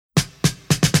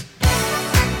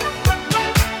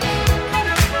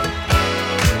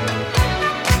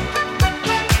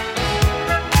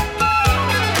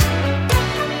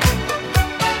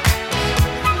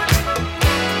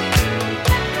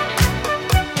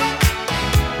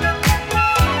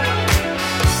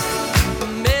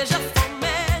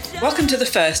Welcome to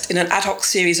the first in an ad hoc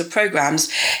series of programmes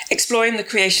exploring the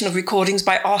creation of recordings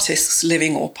by artists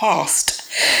living or past.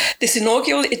 This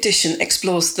inaugural edition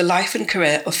explores the life and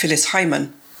career of Phyllis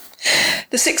Hyman.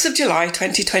 The 6th of July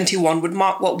 2021 would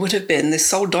mark what would have been this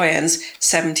soul doyenne's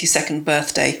 72nd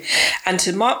birthday, and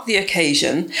to mark the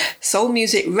occasion,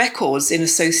 SoulMusic Records, in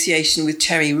association with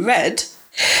Cherry Red,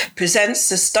 presents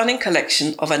a stunning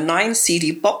collection of a 9 CD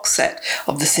box set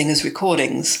of the singer's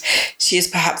recordings. She is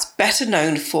perhaps better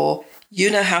known for You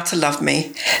Know How to Love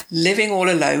Me, Living All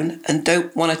Alone, and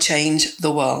Don't Want to Change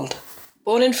the World.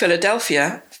 Born in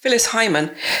Philadelphia, Phyllis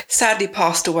Hyman sadly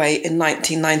passed away in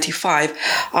 1995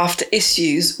 after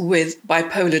issues with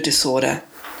bipolar disorder.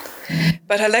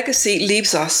 But her legacy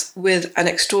leaves us with an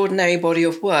extraordinary body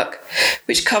of work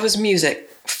which covers music,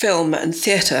 film and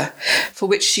theatre, for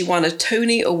which she won a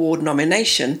Tony Award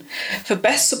nomination for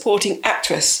Best Supporting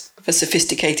Actress for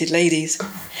Sophisticated Ladies.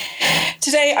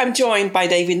 Today I'm joined by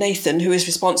David Nathan, who is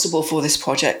responsible for this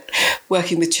project,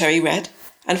 working with Cherry Red,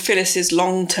 and Phyllis's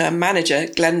long-term manager,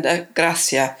 Glenda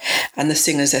Gracia, and the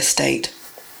singer's estate.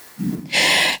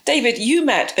 David, you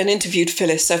met and interviewed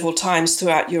Phyllis several times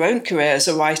throughout your own career as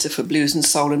a writer for Blues and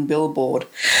Soul and Billboard.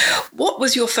 What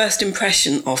was your first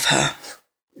impression of her?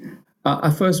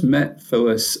 I first met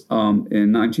Phyllis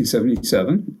in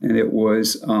 1977, and it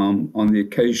was on the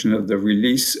occasion of the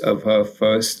release of her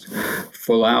first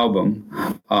full album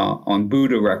on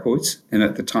Buddah Records. And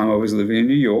at the time I was living in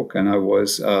New York, and I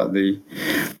was the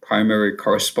primary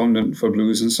correspondent for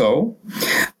Blues and Soul.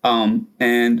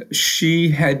 And she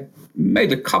had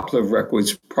made a couple of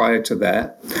records prior to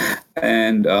that.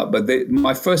 And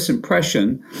my first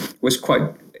impression was quite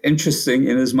interesting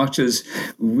in as much as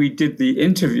we did the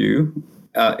interview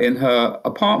in her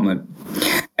apartment.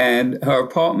 And her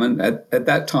apartment at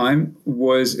that time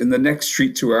was in the next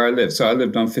street to where I lived. So I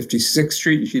lived on 56th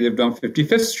Street, and she lived on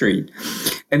 55th Street.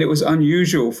 And it was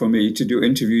unusual for me to do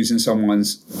interviews in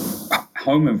someone's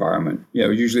home environment.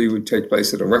 Usually it would take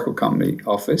place at a record company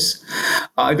office.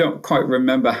 I don't quite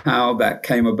remember how that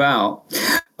came about.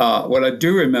 What I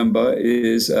do remember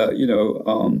is,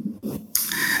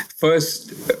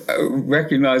 first,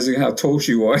 recognizing how tall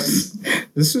she was.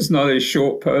 This was not a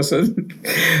short person.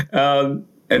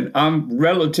 And I'm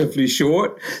relatively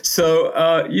short. So,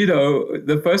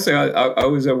 the first thing I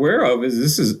was aware of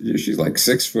is she's like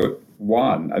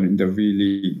 6'1". I mean, the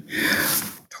really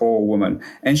tall woman.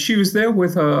 And she was there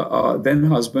with her then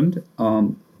husband,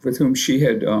 with whom she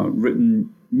had written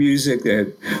music. They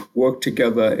had worked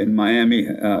together in Miami,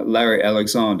 Larry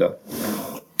Alexander.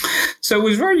 So it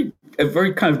was a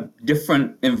very kind of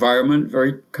different environment,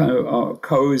 very kind of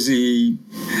cozy.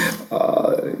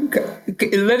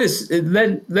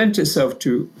 It lent itself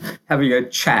to having a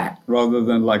chat rather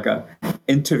than like a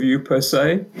interview per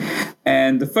se.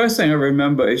 And the first thing I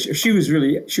remember is she was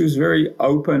very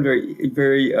open, very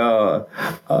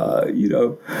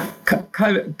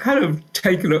kind of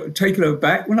taken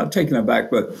aback. Well, not taken aback,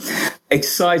 but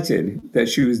excited that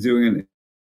she was doing an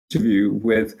interview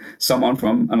with someone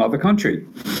from another country.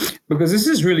 Because this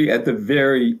is really at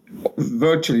virtually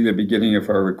the beginning of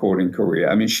her recording career.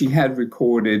 I mean, she had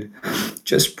recorded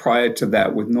just prior to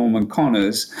that with Norman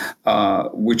Connors,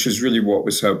 which is really what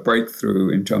was her breakthrough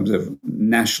in terms of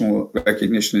national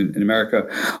recognition in America,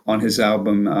 on his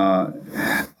album,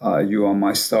 You Are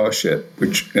My Starship,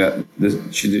 which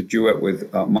she did a duet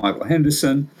with Michael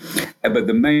Henderson. But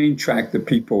the main track that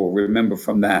people remember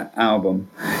from that album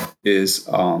is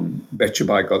Betcha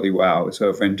by Golly Wow. It's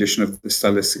her rendition of the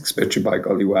Stylistics' Betcha by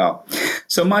Golly Wow.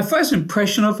 So my first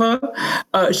impression of her,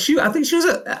 I think she was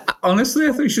a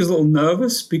little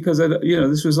nervous because,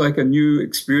 this was like a new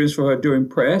experience for her doing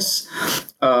press.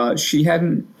 She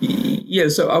hadn't,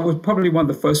 so I was probably one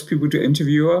of the first people to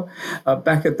interview her.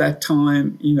 Back at that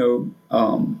time,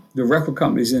 the record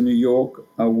companies in New York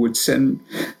would send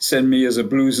me as a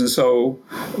blues and soul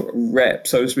rep,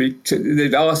 so to speak.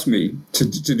 They'd ask me to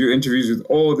do interviews with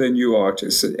all their new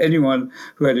artists, anyone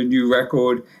who had a new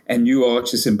record and new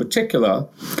artists in particular.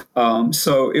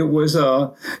 So it was,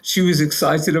 she was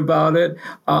excited about it.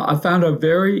 I found her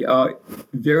very,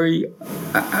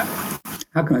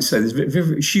 how can I say this?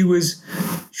 She was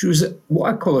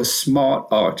what I call a smart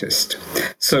artist.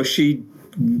 So she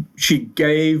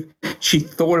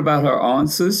thought about her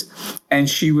answers, and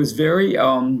she was very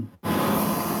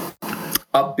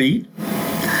upbeat.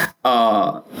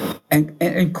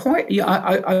 and quite,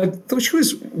 I thought she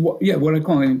was, what I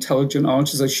call an intelligent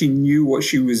artist. Like she knew what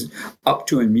she was up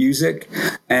to in music,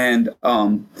 and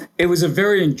it was a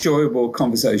very enjoyable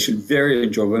conversation, very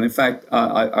enjoyable. And in fact,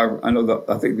 I know that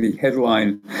I think the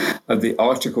headline of the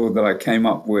article that I came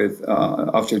up with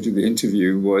after I did the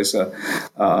interview was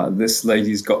 "This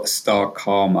lady's got star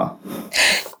karma."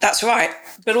 That's right.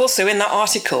 But also in that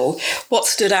article, what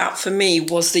stood out for me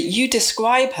was that you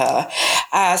describe her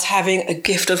as having a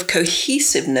gift of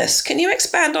cohesiveness. Can you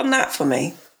expand on that for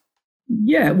me?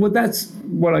 Yeah, well, that's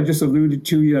what I just alluded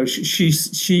to. You know,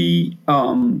 she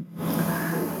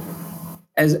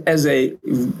as a,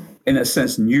 in a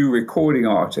sense, new recording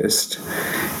artist,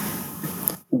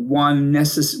 one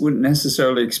wouldn't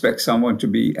necessarily expect someone to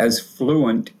be as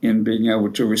fluent in being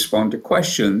able to respond to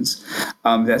questions.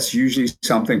 That's usually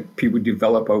something people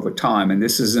develop over time. And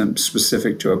this isn't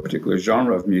specific to a particular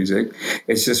genre of music.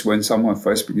 It's just when someone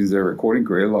first begins their recording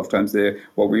career, a lot of times they're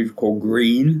what we call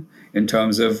green in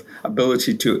terms of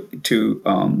ability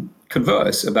to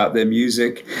converse about their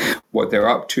music, what they're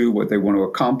up to, what they want to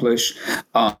accomplish.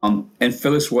 And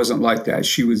Phyllis wasn't like that.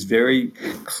 She was very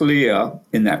clear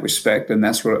in that respect. And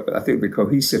that's what I think the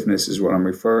cohesiveness is what I'm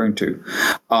referring to.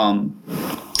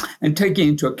 And taking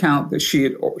into account that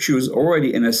she was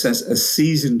already, in a sense, a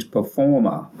seasoned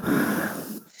performer.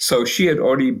 So she had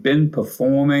already been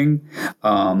performing,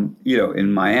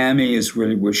 in Miami is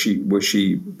really where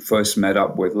she first met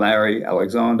up with Larry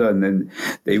Alexander, and then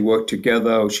they worked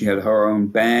together. She had her own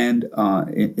band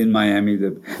in Miami,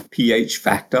 the PH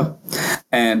Factor,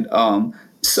 and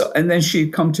then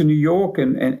she'd come to New York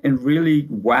and really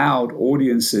wowed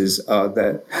audiences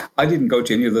that I didn't go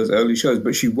to any of those early shows,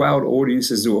 but she wowed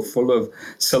audiences that were full of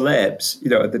celebs,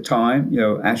 at the time,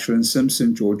 Ashford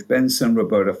Simpson, George Benson,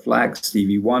 Roberta Flack,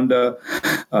 Stevie Wonder,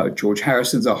 George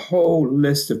Harrison's, a whole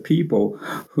list of people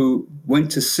who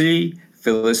went to see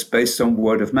Phyllis based on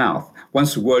word of mouth.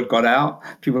 Once the word got out,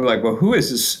 people were like, well, who is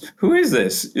this? Who is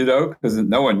this? Because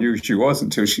no one knew who she was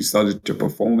until she started to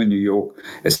perform in New York,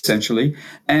 essentially.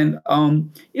 And,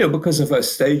 because of her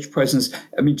stage presence,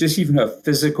 just even her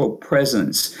physical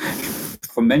presence,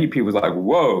 for many people, like,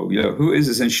 whoa, who is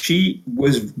this? And she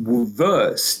was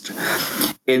versed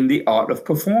in the art of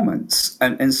performance.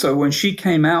 And so when she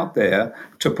came out there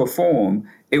to perform,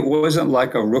 it wasn't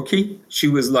like a rookie. She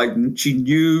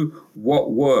knew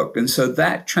what worked. And so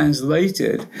that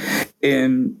translated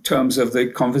in terms of the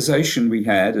conversation we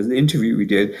had, the interview we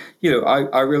did.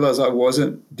 I realized I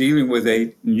wasn't dealing with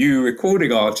a new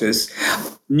recording artist,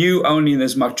 new only in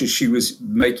as much as she was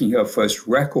making her first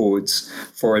records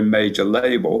for a major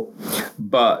label,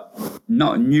 but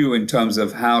not new in terms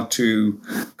of how to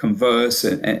converse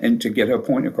and to get her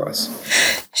point across.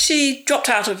 She dropped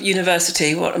out of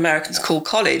university, what Americans call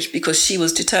college, because she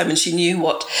was determined. She knew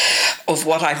what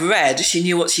I've read. She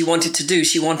knew what she wanted to do.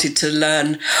 She wanted to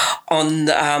learn on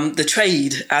the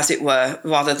trade, as it were,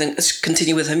 rather than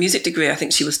continue with her music degree. I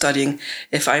think she was studying,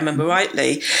 if I remember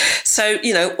rightly. So,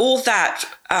 all that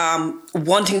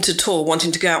wanting to tour,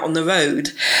 wanting to go out on the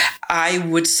road, I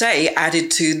would say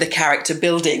added to the character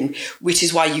building, which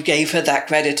is why you gave her that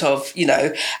credit of,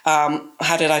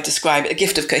 how did I describe it? A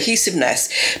gift of cohesiveness,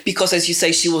 because as you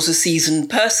say, she was a seasoned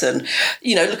person.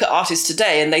 Look at artists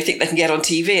today and they think they can get on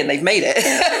TV and they've made it.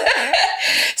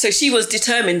 So she was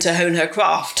determined to hone her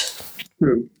craft.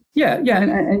 True. Yeah.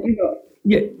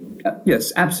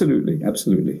 Yes, absolutely.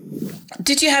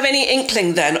 Did you have any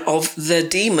inkling then of the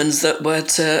demons that were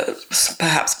to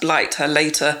perhaps blight her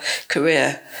later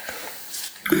career?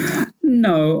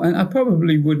 No, and I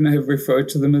probably wouldn't have referred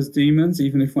to them as demons,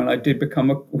 even if when I did become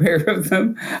aware of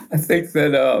them. I think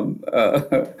that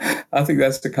I think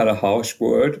that's the kind of harsh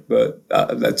word, but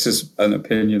that's just an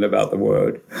opinion about the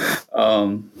word.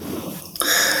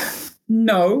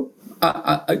 No.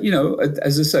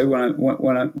 As I say,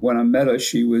 when I met her,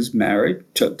 she was married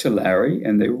to Larry,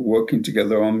 and they were working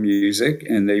together on music,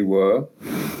 and they were.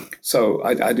 So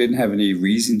I didn't have any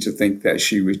reason to think that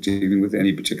she was dealing with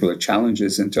any particular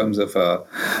challenges in terms of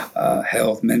her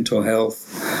health, mental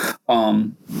health.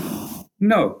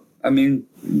 No,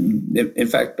 in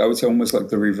fact, I would say almost like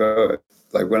the reverse.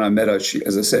 Like when I met her, she,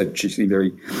 as I said, she seemed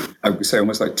very, I would say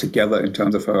almost like together in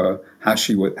terms of how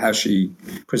she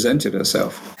presented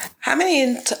herself. How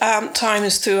many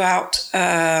times throughout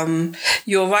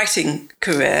your writing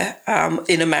career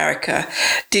in America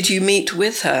did you meet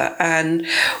with her, and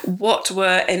what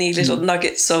were any little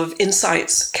nuggets of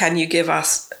insights can you give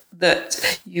us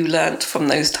that you learnt from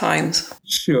those times?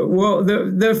 Sure. Well,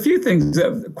 there are a few things that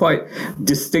are quite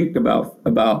distinct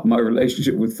about my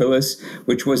relationship with Phyllis,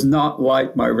 which was not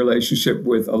like my relationship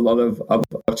with a lot of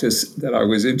artists that I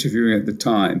was interviewing at the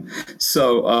time.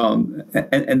 So,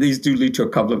 and these do lead to a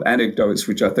couple of anecdotes,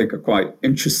 which I think are quite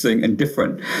interesting and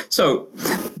different. So,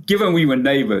 given we were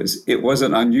neighbors, it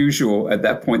wasn't unusual at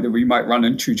that point that we might run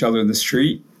into each other in the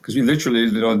street, because we literally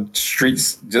lived on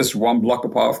streets just one block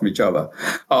apart from each other.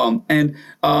 What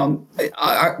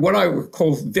I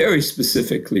recall very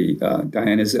specifically,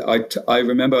 Diane, is that I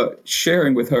remember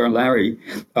sharing with her and Larry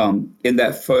in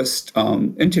that first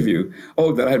interview,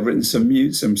 that I had written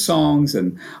some songs,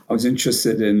 and I was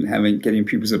interested in getting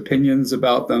people's opinions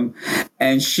about them.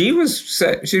 And she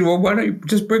said, well, why don't you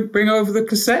just bring over the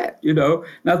cassette,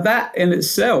 Now, that in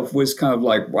itself was kind of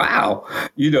like, wow,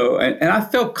 and I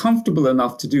felt comfortable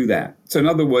enough to do that. So in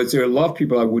other words, there are a lot of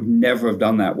people I would never have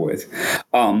done that with.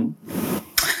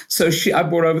 So I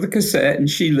brought over the cassette, and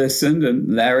she listened,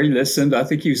 and Larry listened. I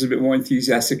think he was a bit more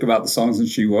enthusiastic about the songs than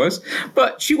she was,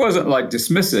 but she wasn't like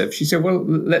dismissive. She said, well,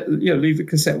 leave the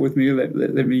cassette with me.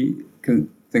 Let me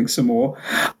think some more,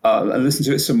 and listen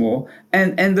to it some more.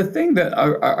 And the thing that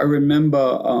I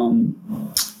remember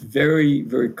very,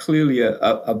 very clearly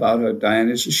about her, Diane,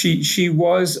 is she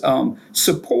was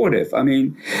supportive. I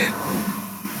mean,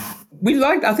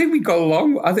 I think we got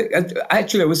along. I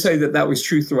would say that was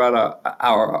true throughout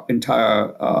our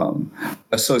entire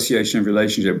association and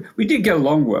relationship. We did get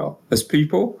along well as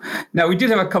people. Now, we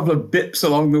did have a couple of bips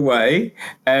along the way,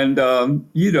 and,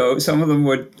 some of them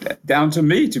were down to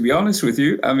me, to be honest with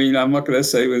you. I mean, I'm not going to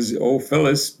say it was all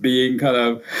Phyllis being kind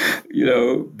of,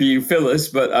 being Phyllis,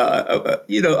 but,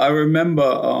 I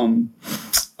remember,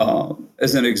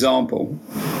 as an example,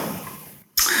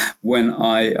 when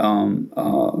I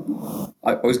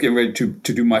was getting ready to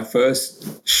do my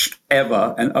first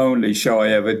ever and only show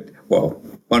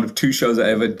one of two shows I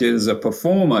ever did as a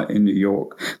performer in New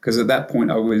York, because at that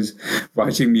point I was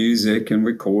writing music and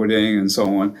recording and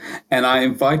so on. And I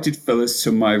invited Phyllis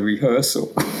to my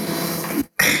rehearsal.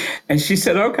 And she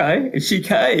said, okay. And she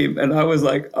came, and I was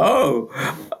like, oh.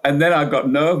 And then I got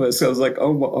nervous. I was like,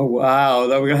 oh wow.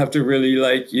 Now we're going to have to really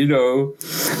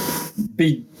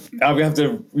we have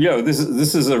to,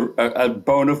 this is a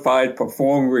bona fide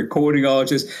performer, recording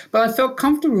artist. But I felt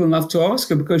comfortable enough to ask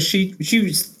her, because she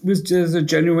was just a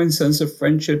genuine sense of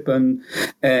friendship, and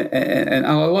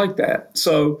I like that.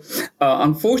 So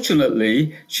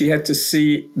unfortunately, she had to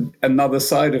see another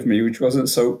side of me, which wasn't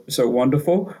so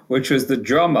wonderful, which was the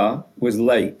drummer was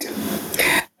late.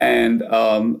 And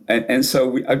so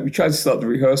we tried to start the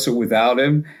rehearsal without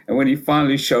him. And when he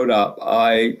finally showed up,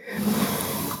 I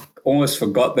almost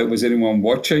forgot there was anyone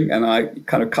watching, and I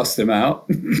kind of cussed him out.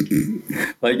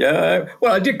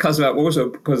 I did cuss him out also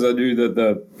because I knew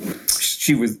that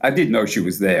I didn't know she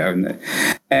was there.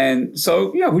 And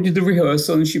so, we did the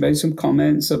rehearsal, and she made some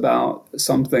comments about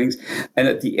some things. And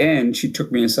at the end, she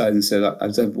took me aside and said, I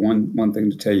just have one thing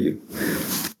to tell you.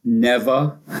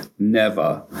 Never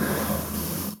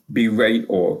berate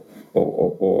or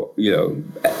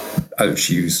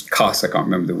she used cuss, I can't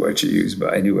remember the word she used,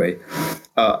 but anyway,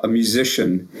 a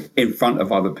musician in front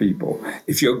of other people.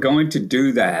 If you're going to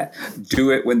do that, do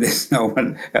it when there's no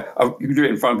one. You can do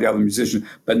it in front of the other musician,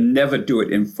 but never do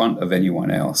it in front of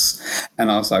anyone else.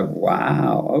 And I was like,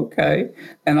 wow, okay.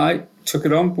 And I took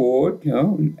it on board,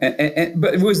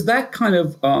 but it was that kind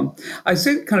of, I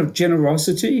think, kind of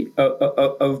generosity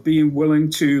of being willing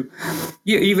to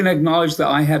even acknowledge that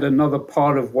I had another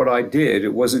part of what I did.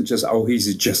 It wasn't just,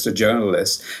 he's just a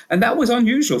journalist. And that was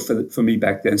unusual for me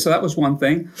back then. So that was one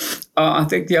thing. I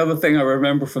think the other thing I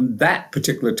remember from that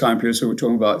particular time period, so we're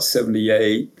talking about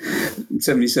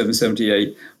 77,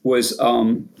 78, was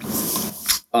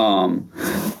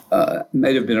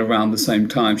may have been around the same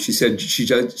time. She said, I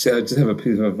just have a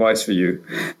piece of advice for you.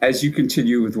 As you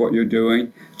continue with what you're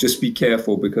doing, just be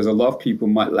careful, because a lot of people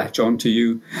might latch onto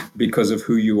you because of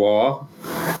who you are,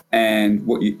 and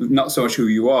not so much who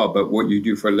you are, but what you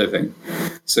do for a living.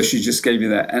 So she just gave me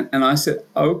that. And I said,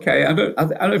 okay, I don't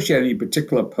know if she had any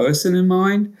particular person in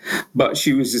mind, but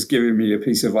she was just giving me a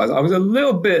piece of advice. I was a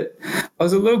little bit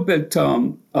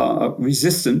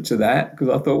resistant to that, because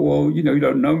I thought, well, you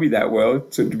don't know me that well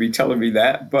to be telling me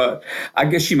that. But I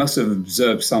guess she must have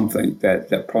observed something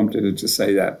that prompted her to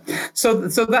say that. So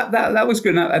that was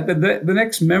good. Now, the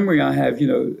next memory I have,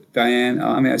 Diane,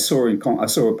 I saw her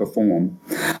perform.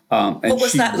 What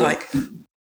was that like?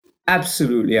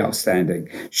 Absolutely outstanding.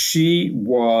 She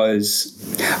was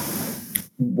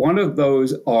one of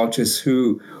those artists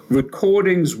who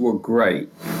recordings were great,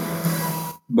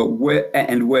 but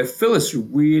where Phyllis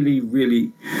really,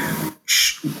 really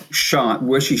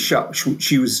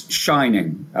she was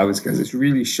shining, I was going to say,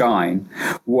 really shine,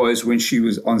 was when she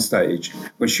was on stage,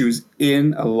 when she was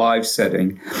in a live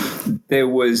setting. There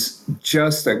was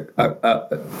just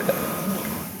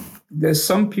there's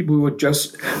some people who are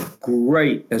just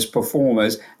great as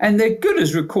performers, and they're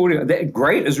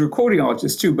great as recording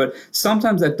artists too, but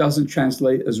sometimes that doesn't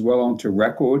translate as well onto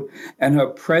record. And her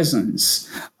presence,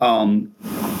 and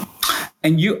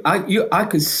I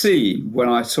could see when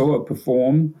I saw her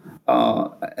perform,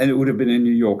 and it would have been in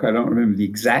New York. I don't remember the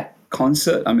exact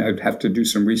concert. I mean, I'd have to do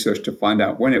some research to find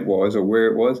out when it was or where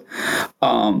it was.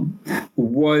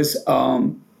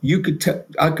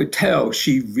 I could tell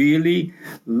she really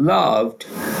loved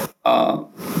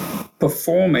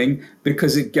performing,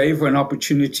 because it gave her an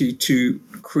opportunity to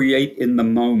create in the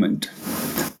moment.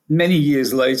 Many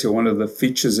years later, one of the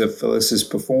features of Phyllis's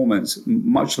performance,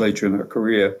 much later in her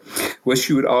career, was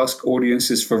she would ask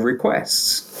audiences for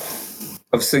requests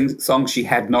of songs she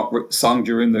had not sung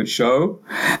during the show.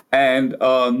 And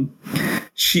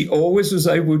she always was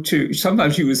able to,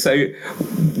 sometimes she would say,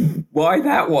 why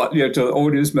that one? To the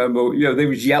audience member, they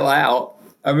would yell out.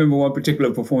 I remember one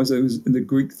particular performance that was in the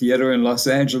Greek Theater in Los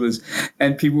Angeles,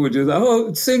 and people would just,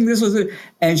 sing this was it.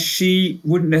 And she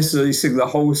wouldn't necessarily sing the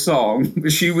whole song,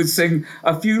 but she would sing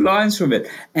a few lines from it.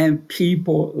 And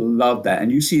people loved that.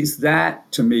 And you see, it's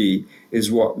that, to me,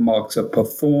 is what marks a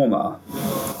performer.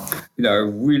 A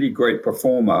really great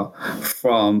performer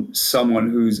from someone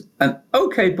who's an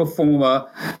okay performer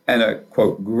and a,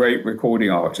 quote, great recording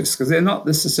artist, because they're not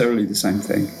necessarily the same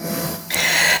thing.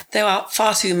 There are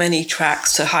far too many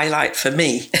tracks to highlight for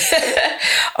me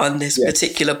on this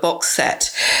particular box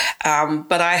set.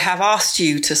 But I have asked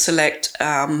you to select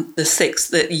the 6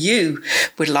 that you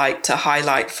would like to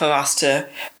highlight for us to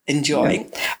enjoy.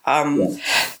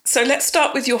 So let's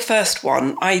start with your first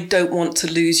one, I Don't Want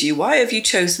to Lose You. Why have you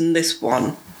chosen this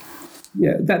one?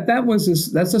 Yeah,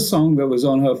 that's a song that was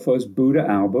on her first Buddah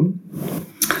album.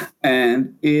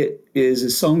 And it is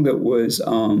a song that was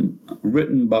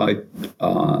written by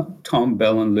Tom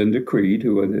Bell and Linda Creed,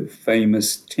 who are the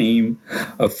famous team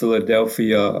of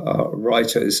Philadelphia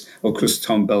writers. Of course,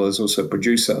 Tom Bell is also a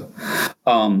producer,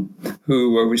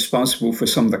 who were responsible for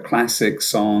some of the classic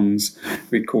songs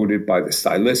recorded by the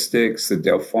Stylistics, the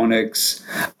Delphonics,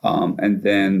 and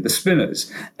then the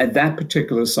Spinners. And that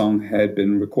particular song had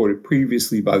been recorded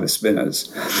previously by the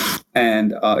Spinners.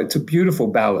 And it's a beautiful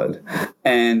ballad.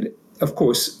 And of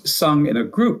course, sung in a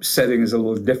group setting is a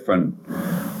little different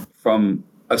from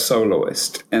a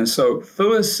soloist. And so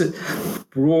Phyllis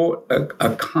brought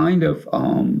a kind of,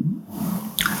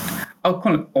 I'll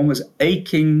call it almost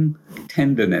aching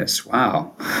tenderness.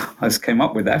 Wow, I just came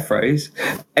up with that phrase.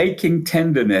 Aching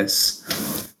tenderness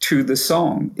to the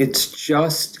song. It's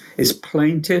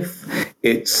plaintive.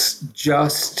 It's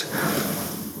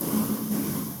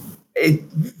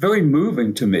very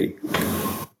moving to me.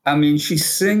 I mean, she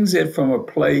sings it from a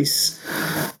place,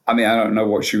 I don't know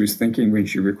what she was thinking when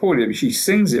she recorded it, but she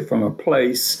sings it from a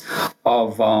place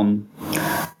of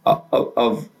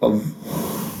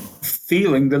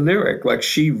feeling the lyric, like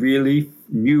she really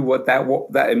knew what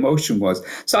that emotion was.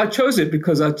 So I chose it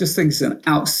because I just think it's an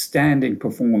outstanding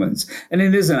performance, and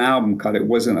it is an album cut. It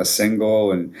wasn't a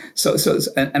single, and so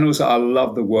and also I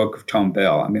love the work of Tom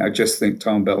Bell. I just think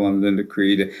Tom Bell and Linda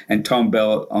Creed and Tom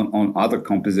Bell on other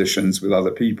compositions with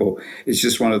other people is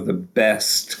just one of the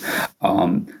best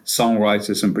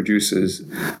songwriters and producers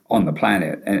on the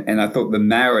planet. And I thought the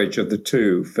marriage of the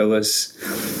two, Phyllis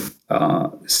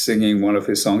singing one of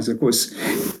his songs, of course,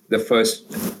 the first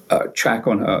track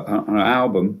on her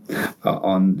album,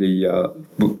 on the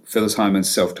Phyllis Hyman's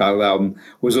self-titled album,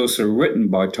 was also written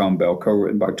by Tom Bell,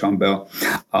 co-written by Tom Bell,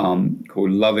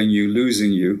 called "Loving You,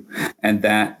 Losing You," and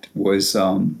that was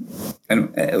as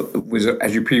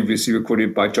you previously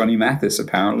recorded by Johnny Mathis,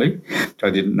 apparently, which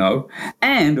I didn't know,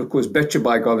 and of course "Betcha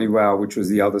by Golly Wow," which was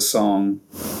the other song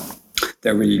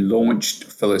that really launched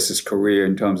Phyllis's career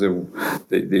in terms of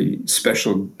the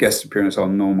special guest appearance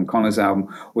on Norman Connor's album,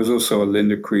 was also a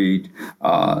Linda Creed,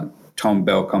 Tom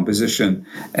Bell composition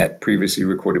previously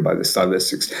recorded by the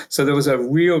Stylistics. So there was a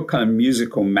real kind of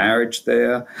musical marriage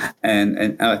there.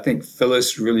 And I think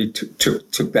Phyllis really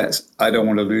took that I Don't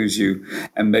Want to Lose You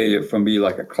and made it for me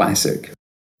like a classic.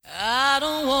 I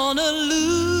don't want to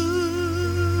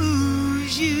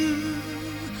lose you.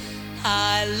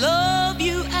 I love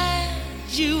you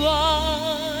as you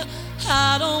are.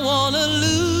 I don't want to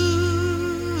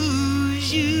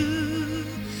lose you.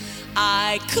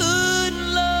 I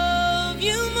couldn't love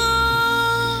you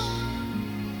more.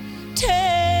 Tell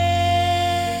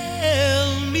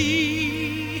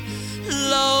me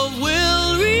love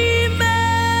will remain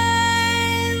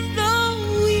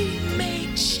the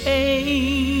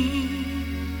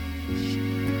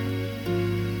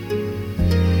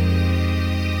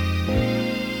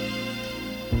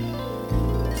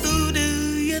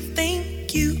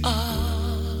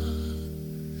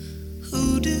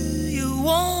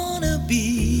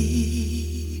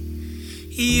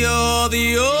You're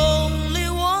the only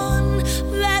one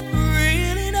that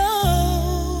really knows.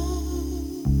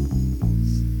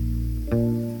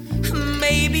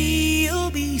 Maybe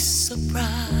you'll be surprised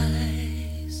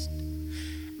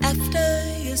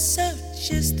after your search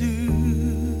is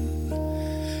through.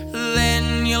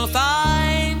 Then you'll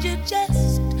find you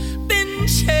just been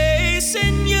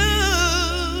chasing you.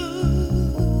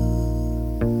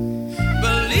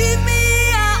 Believe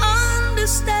me, I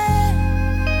understand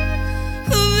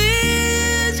the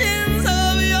visions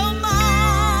of your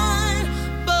mind,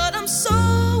 but I'm so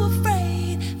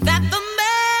afraid that the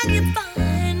man you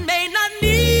find may not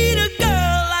need a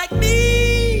girl like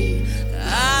me.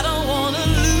 I don't want to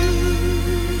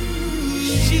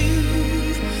lose you.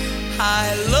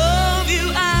 I love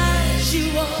you as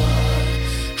you are.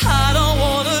 I don't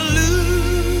want to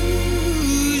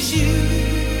lose you.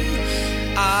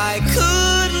 I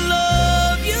could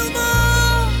love you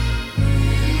more.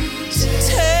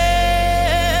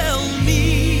 Tell me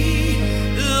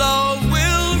love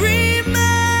will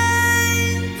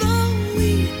remain, though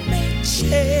we may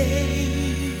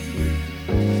change.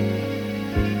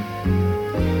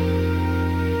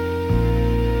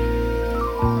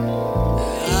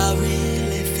 I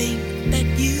really think that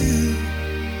you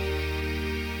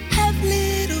have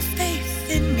little faith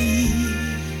in me.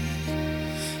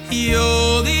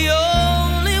 You're the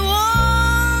only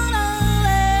one I'll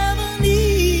ever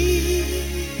need.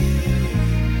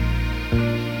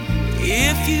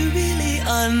 If you really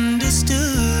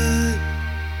understood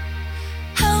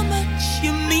how much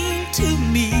you mean to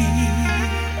me,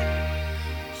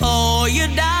 all your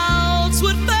doubts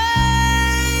would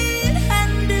fade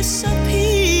and disappear.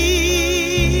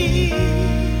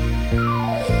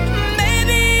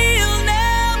 Maybe you'll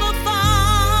never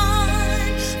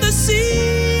find the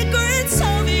secrets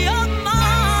of your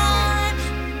mind,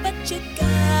 but you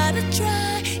gotta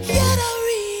try. Yet I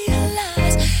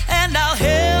realize, and I'll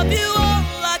help you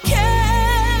all I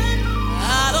can.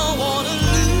 I don't wanna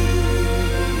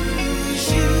lose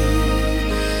you.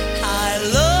 I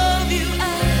love you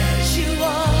as you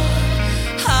are.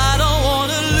 I don't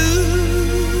wanna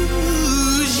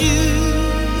lose you.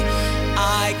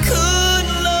 I could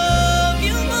love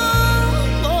you more.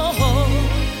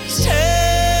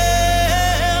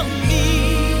 Tell me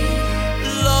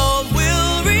love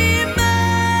will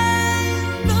remain,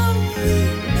 though we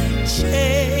may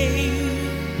change.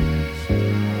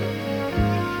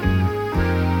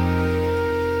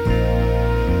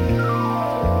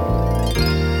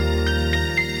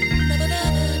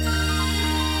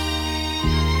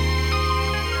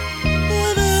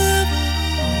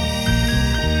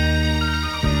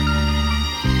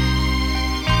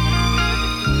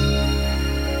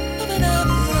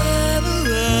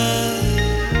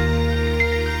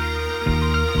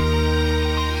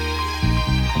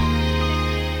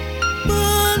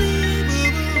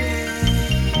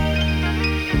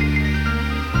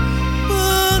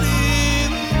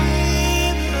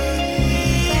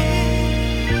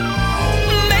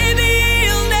 Maybe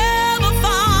you'll never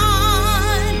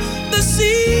find the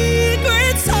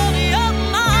secrets of your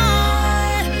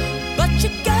mind, but you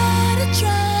gotta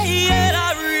try. Yet I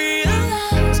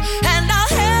realize, and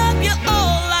I'll help you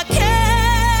all I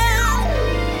can.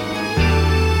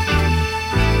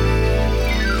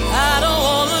 I don't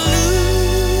wanna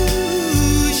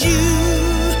lose you.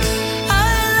 I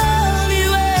love you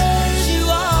as you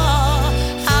are.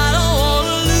 I don't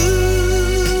wanna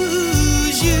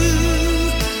lose you.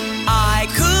 I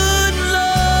could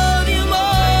love you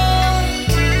more.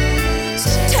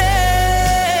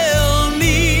 Tell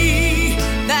me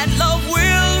that love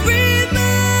will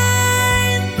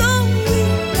remain, though we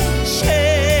may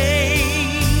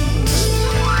change.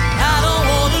 I don't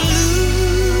wanna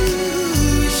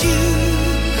lose you.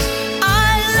 I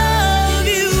love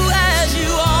you as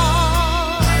you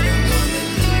are.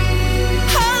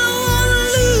 I don't wanna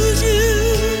lose you.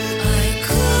 I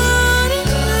couldn't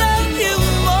love you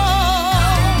more.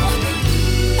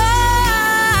 I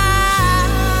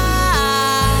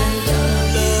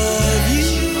love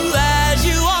you as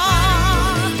you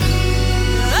are.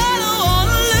 I don't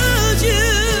wanna lose you.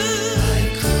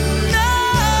 No.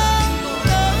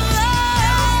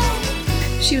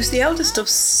 She was the eldest of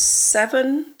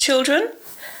 7 children,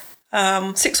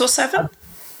 6 or 7.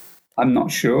 I'm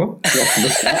not sure. You have to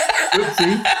look it up.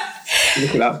 Whoopsie.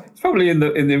 Look it up. It's probably in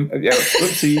the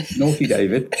whoopsie, naughty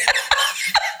David.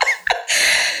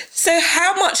 So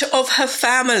how much of her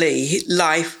family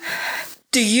life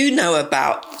do you know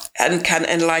about and can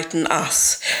enlighten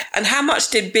us? And how much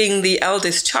did being the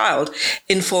eldest child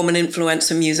inform and influence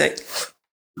her music?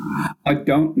 I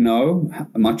don't know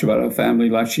much about her family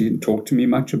life. She didn't talk to me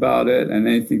much about it, and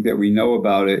anything that we know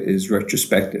about it is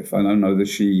retrospective. I don't know that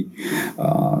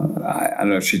I don't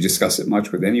know if she discussed it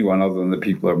much with anyone other than the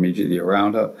people immediately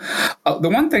around her. The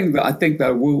one thing that I think that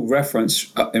I will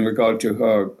reference in regard to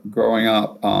her growing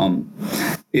up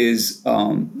is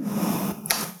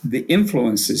the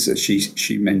influences that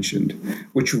she mentioned,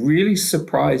 which really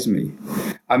surprised me.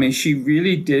 I mean, she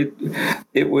really did.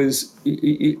 There were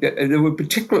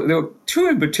two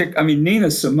in particular. I mean, Nina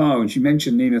Simone. She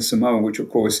mentioned Nina Simone, which of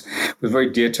course was very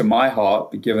dear to my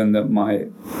heart, given that my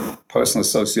personal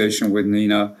association with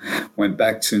Nina went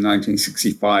back to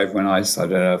 1965 when I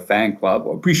started a fan club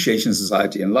or appreciation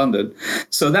society in London.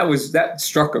 So that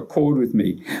struck a chord with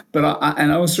me. But I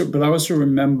also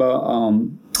remember.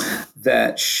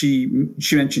 That she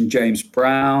mentioned James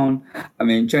Brown. I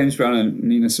mean, James Brown and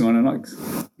Nina Simone are not,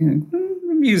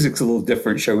 music's a little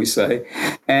different, shall we say.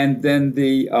 And then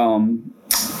the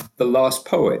Lost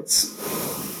Poets,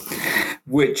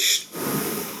 which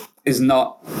is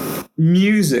not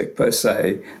music per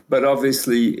se, but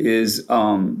obviously is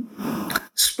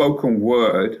spoken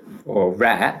word or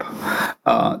rap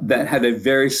that had a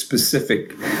very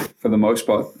specific, for the most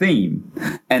part, theme.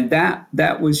 And that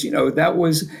was,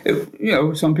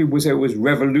 some people would say it was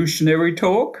revolutionary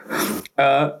talk.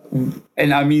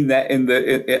 And I mean that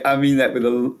with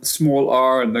a small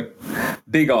R and the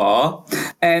big R.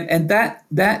 And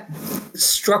that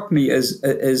struck me as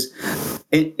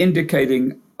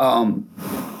indicating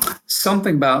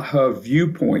something about her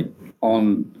viewpoint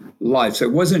on life. So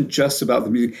it wasn't just about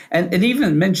the music. And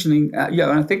even mentioning, when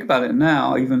I think about it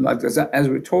now, even like as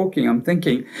we're talking, I'm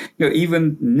thinking,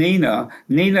 even Nina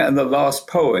and the Lost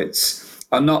Poets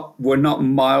were not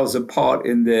miles apart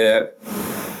in their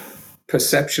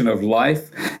perception of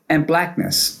life and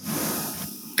blackness.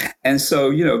 And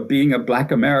so, being a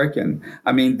Black American,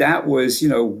 I mean, that was,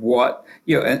 what,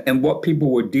 and what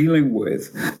people were dealing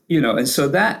with, and so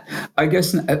that, I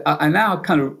guess, I now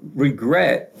kind of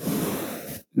regret.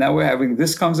 Now we're having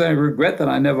this conversation. I regret that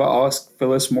I never asked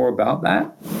Phyllis more about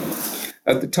that.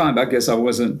 At the time, I guess I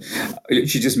wasn't.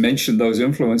 She just mentioned those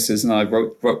influences, and I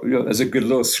wrote as a good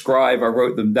little scribe, I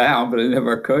wrote them down, but it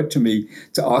never occurred to me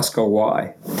to ask her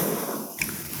why.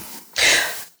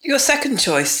 Your second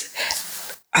choice,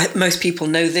 most people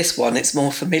know this one. It's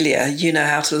more familiar. You Know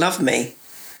How to Love Me.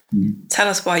 Tell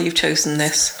us why you've chosen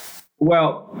this.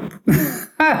 Well,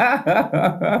 I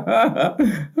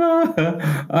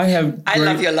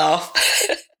love your laugh.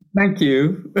 Thank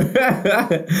you.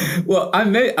 Well,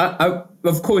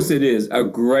 of course, it is a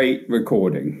great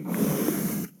recording.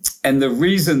 And the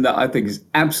reason that I think is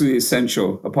absolutely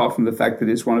essential, apart from the fact that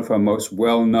it's one of her most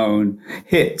well-known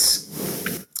hits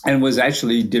and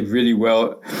did really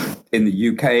well in the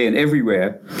UK and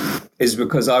everywhere, is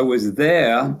because I was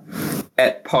there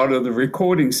at part of the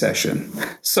recording session.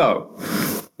 So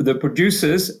the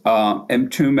producers,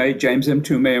 James M.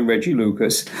 Toomey and Reggie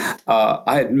Lucas,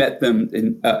 I had met them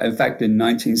in fact in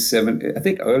 1970, I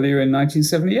think earlier in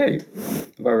 1978,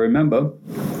 if I remember.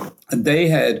 And they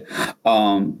had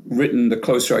written The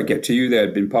Closer I Get to You. They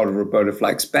had been part of Roberta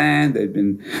Flack's band. They'd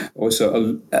been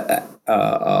also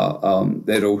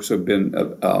they'd also been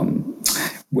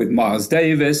with Miles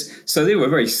Davis. So they were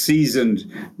very seasoned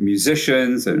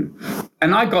musicians, and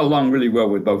I got along really well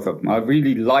with both of them. I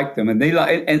really liked them, and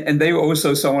they were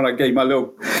also someone I gave my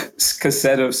little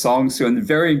cassette of songs to, and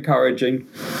very encouraging.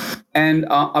 And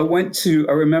I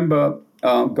remember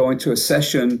going to a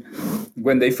session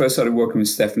when they first started working with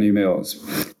Stephanie Mills,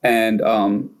 and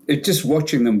just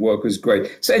watching them work was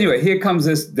great. So anyway, here comes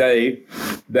this day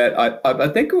that I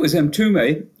think it was M.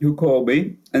 Toomey who called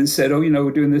me and said,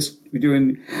 we're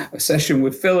doing a session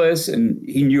with Phyllis, and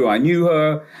he knew I knew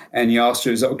her, and he asked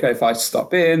her, is it okay if I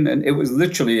stop in? And it was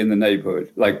literally in the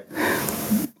neighborhood, like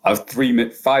a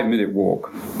 5-minute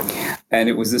walk. And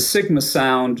it was the Sigma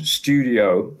Sound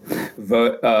studio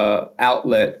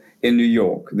outlet in New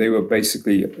York. They were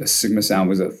basically, Sigma Sound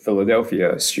was a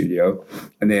Philadelphia studio,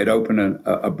 and they had opened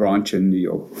a branch in New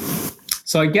York.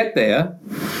 So I get there,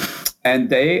 and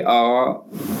they are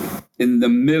in the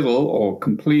middle or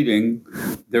completing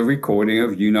the recording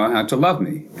of You Know How to Love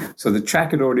Me. So the track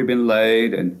had already been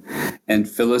laid, and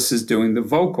Phyllis is doing the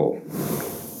vocal.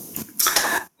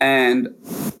 And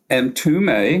M.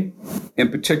 Toomey, in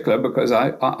particular, because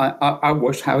I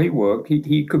watched how he worked,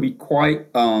 he could be quite,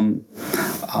 how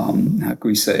can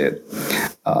we say it?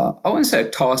 I wouldn't say a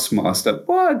taskmaster.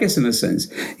 Well, I guess in a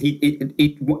sense, he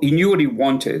knew what he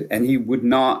wanted, and he would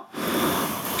not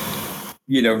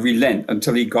relent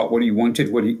until he got what he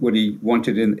wanted, what he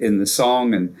wanted in the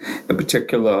song, and a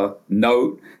particular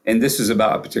note. And this is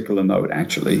about a particular note,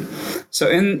 actually. So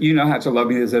in You Know How to Love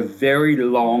Me, there's a very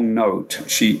long note.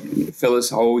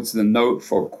 Phyllis holds the note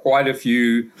for quite a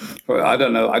few, I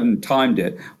don't know, I haven't timed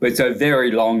it, but it's a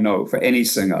very long note for any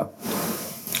singer.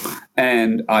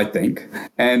 And I think,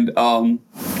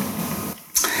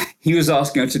 he was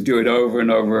asking her to do it over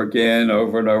and over again,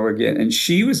 and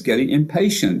she was getting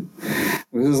impatient.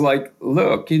 It was like,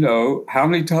 look, how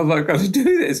many times have I got to do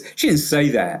this? She didn't say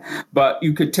that, but I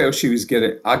could tell she was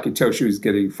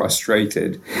getting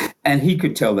frustrated, and he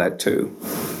could tell that too.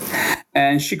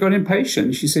 And she got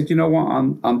impatient. She said, you know what,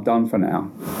 I'm done for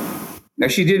now. Now,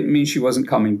 she didn't mean she wasn't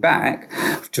coming back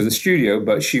to the studio,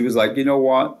 but she was like, you know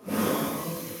what,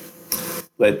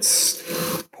 let's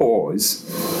pause.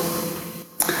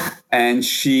 And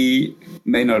she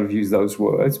may not have used those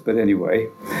words, but anyway,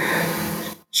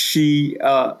 she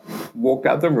walked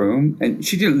out the room, and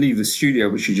she didn't leave the studio,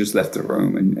 but she just left the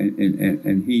room.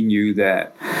 And he knew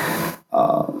that,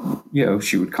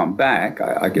 she would come back.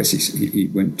 I guess he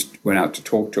went out to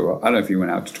talk to her. I don't know if he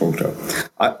went out to talk to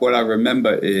her. What I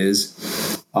remember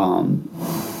is what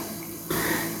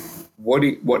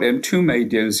Mtume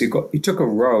did is he took a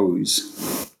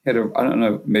rose. I don't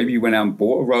know, maybe he went out and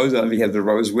bought a rose. I don't know if he had the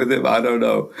rose with him. I don't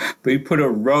know. But he put a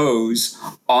rose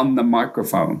on the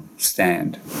microphone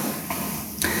stand.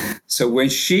 So when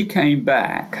she came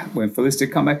back, when Phyllis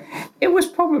did come back, it was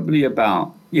probably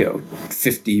about,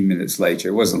 15 minutes later.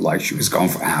 It wasn't like she was gone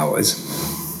for hours.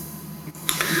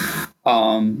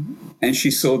 And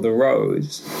she saw the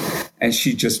rose, and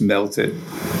she just melted.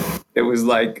 It was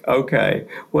like, okay,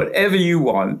 whatever you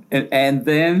want. And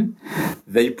then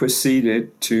they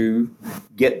proceeded to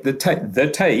get the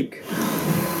take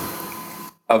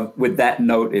with that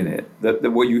note in it,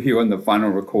 what you hear on the final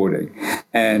recording.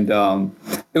 And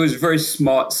it was a very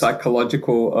smart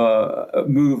psychological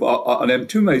move on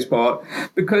Mtume's part,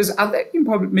 because I think you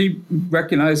probably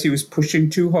recognized he was pushing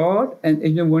too hard, and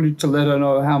he wanted to let her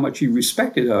know how much he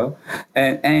respected her.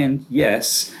 And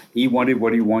yes, he wanted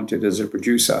what he wanted as a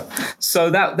producer. So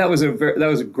that was a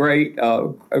great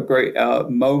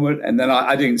moment. And then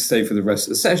I didn't stay for the rest of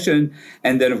the session.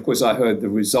 And then, of course, I heard the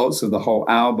results of the whole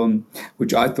album,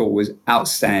 which I thought was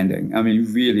outstanding. I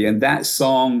mean, really. And that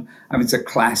song, it's a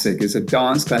classic. It's a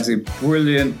dance classic,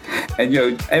 brilliant. And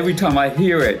every time I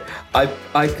hear it, I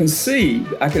can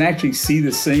actually see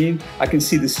the scene. I can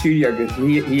see the studio, because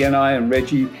he and I and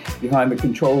Reggie behind the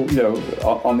control,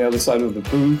 on the other side of the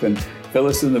booth, and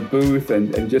Phyllis in the booth,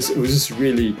 and it was just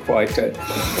really quite a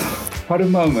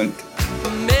moment.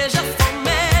 Measure for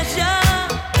measure,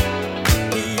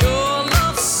 your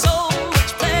love so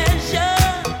much pleasure,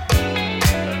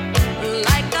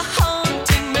 like a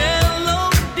haunting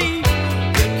melody,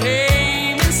 you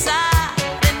came inside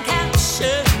and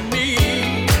captured me,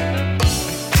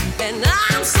 and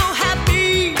I'm so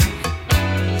happy,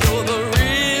 you're the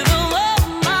rhythm of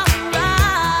my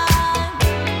ride,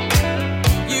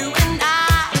 you and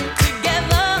I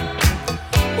together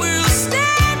will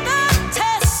stand the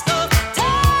test of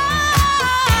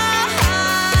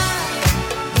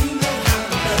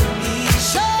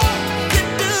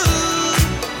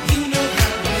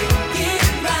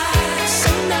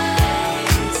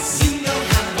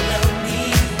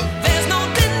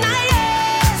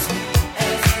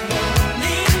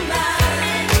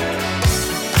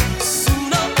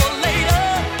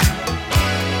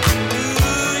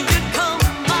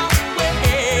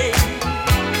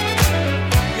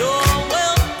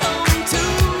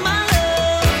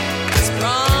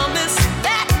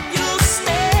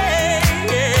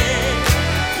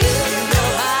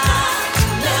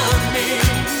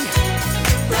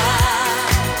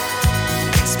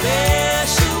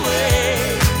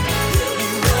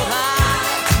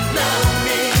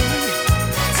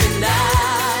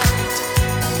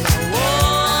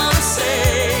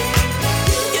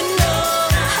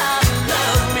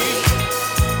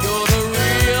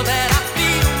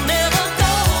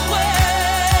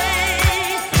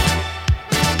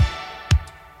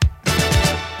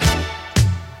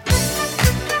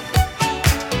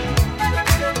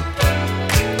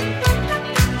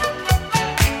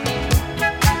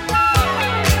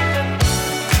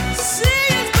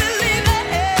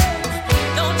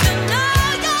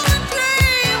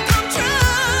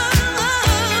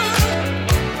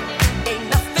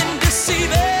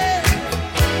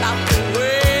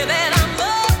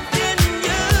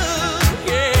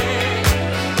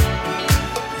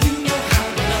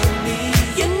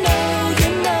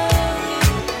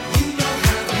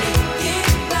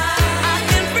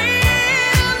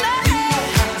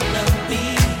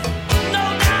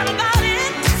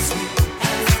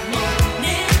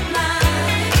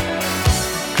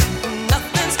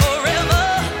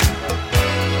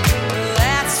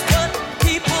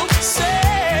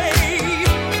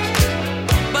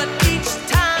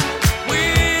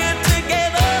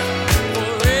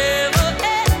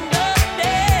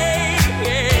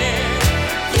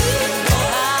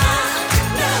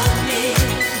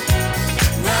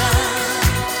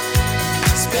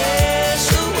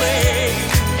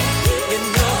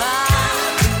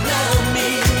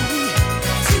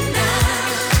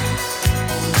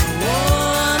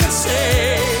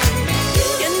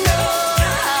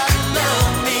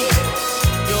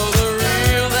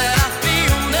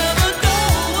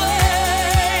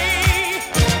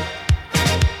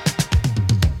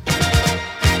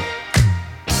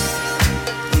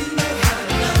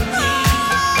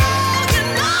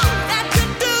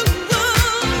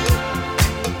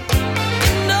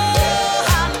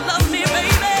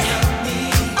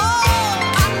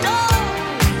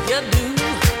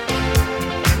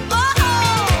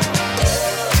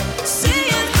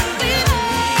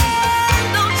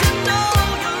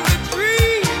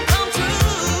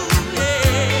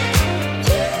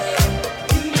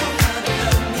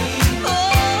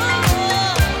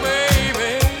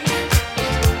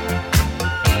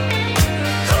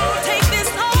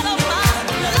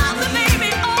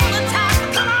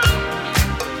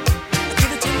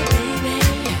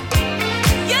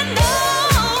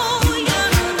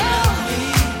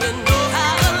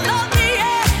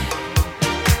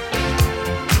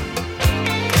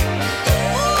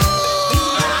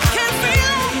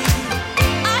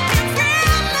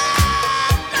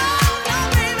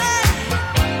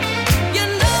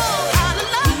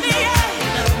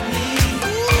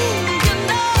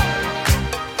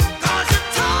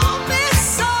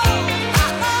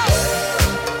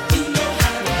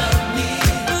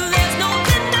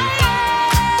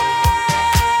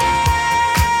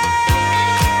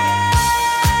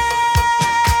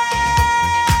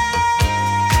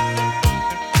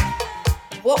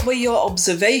were your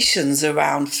observations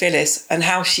around Phyllis and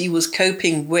how she was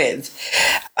coping with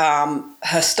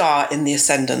her star in the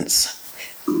ascendance?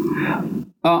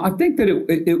 I think that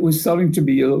it was starting to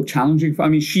be a little challenging for. I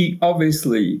mean, she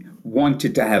obviously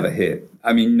wanted to have a hit.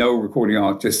 I mean, no recording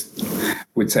artist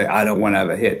would say, I don't want to have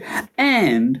a hit.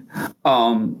 And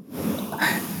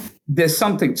there's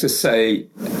something to say,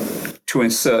 to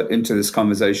insert into this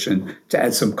conversation, to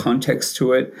add some context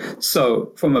to it.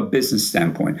 So from a business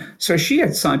standpoint, so she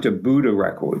had signed to Buddah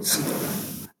Records.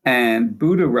 And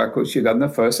Buddah Records, she had done the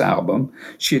first album.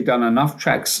 She had done enough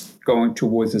tracks going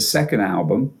towards the second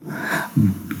album.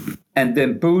 And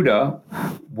then Buddah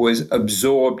was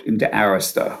absorbed into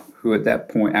Arista,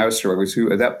 Arista Records,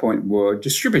 who at that point were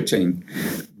distributing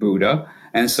Buddah.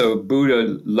 And so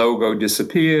Buddah logo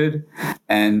disappeared,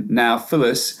 and now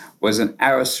Phyllis was an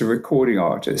Arista recording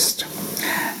artist,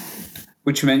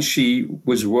 which meant she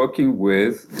was working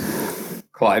with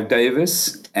Clive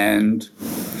Davis, and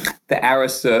the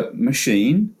Arista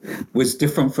machine was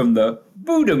different from the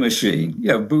Buddah machine. You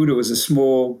know, Buddah was a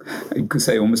small, you could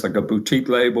say almost like a boutique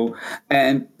label.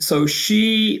 And so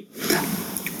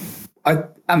I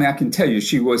mean, I can tell you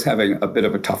she was having a bit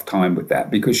of a tough time with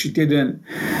that, because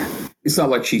it's not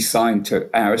like she signed to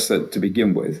Arista to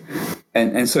begin with.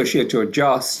 And so she had to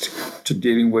adjust to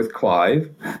dealing with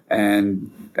Clive and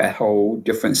that whole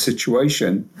different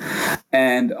situation.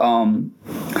 And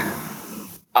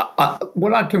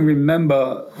what I can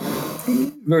remember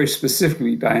very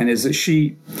specifically, Diane, is that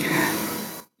she,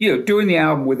 doing the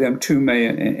album with them, Tume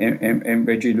and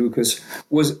Reggie Lucas,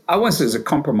 was, I won't say as a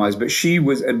compromise, but she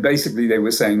was, and basically they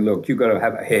were saying, look, you got to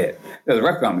have a hit. The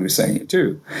record company was saying it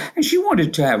too. And she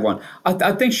wanted to have one.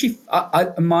 I think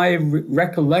my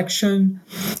recollection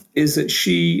is that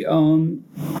she,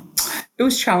 it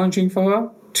was challenging for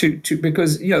her.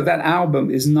 Because that album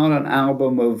is not an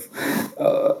album of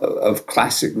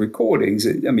classic recordings.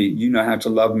 I mean, You Know How to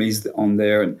Love Me's on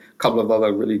there, and a couple of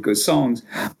other really good songs.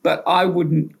 But I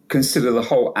wouldn't consider the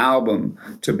whole album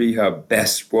to be her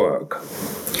best work.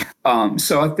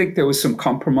 So I think there was some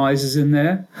compromises in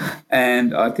there,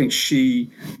 and I think she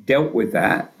dealt with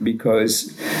that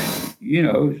because,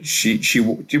 she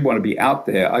did want to be out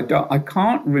there. I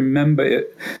can't remember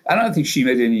it. I don't think she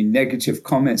made any negative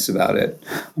comments about it.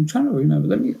 I'm trying to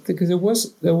remember. Because there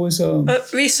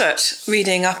was research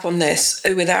reading up on this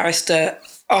with Arista.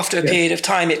 After a period of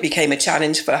time, it became a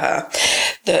challenge for her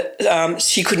that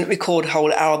she couldn't record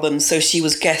whole albums, so she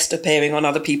was guest appearing on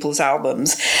other people's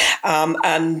albums.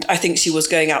 And I think she was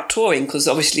going out touring because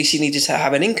obviously she needed to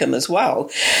have an income as well.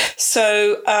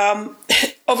 So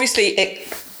obviously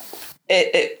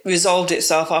it resolved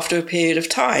itself after a period of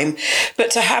time.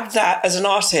 But to have that as an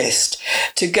artist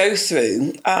to go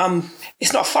through,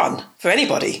 it's not fun for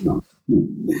anybody. No.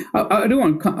 I do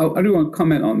want to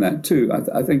comment on that too.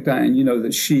 I think, Diane,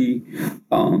 that she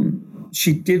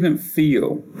didn't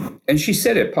feel, and she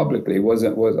said it publicly.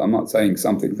 I'm not saying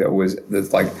something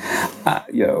that's like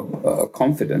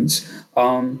confidence.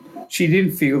 She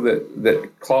didn't feel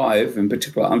that Clive, in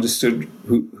particular, understood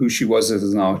who she was as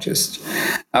an artist.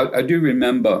 I do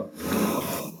remember,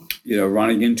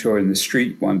 running into her in the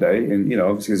street one day, and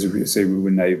obviously, as we say, we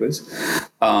were neighbors.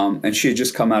 And she had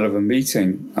just come out of a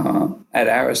meeting at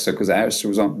Arista, because Arista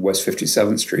was on West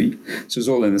 57th Street. So it was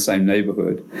all in the same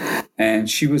neighborhood. And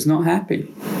she was not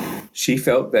happy. She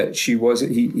felt that she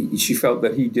felt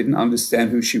that he didn't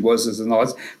understand who she was as an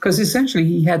artist, because essentially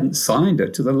he hadn't signed her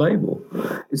to the label.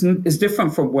 It's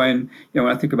different from when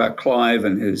I think about Clive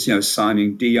and his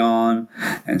signing Diane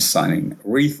and signing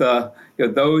Aretha.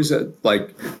 Those are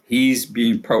like he's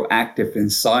being proactive in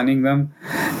signing them,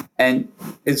 and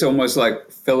it's almost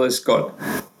like Phyllis got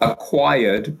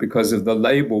acquired because of the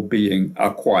label being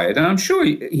acquired. And I'm sure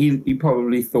he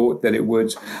probably thought that it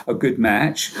was a good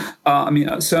match.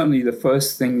 Certainly the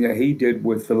first thing that he did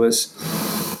with Phyllis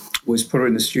was put her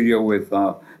in the studio with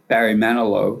Barry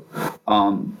Manilow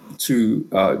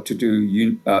to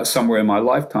do Somewhere in My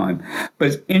Lifetime. But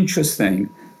it's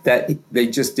interesting that they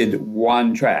just did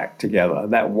one track together.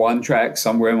 That one track,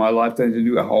 Somewhere in My Lifetime, to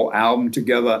do a whole album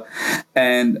together.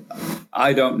 And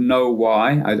I don't know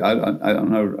why. I don't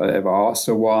know. I ever asked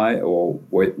her why, or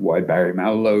why Barry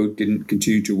Manilow didn't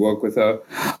continue to work with her.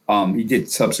 He did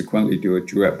subsequently do a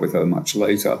duet with her much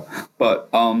later. But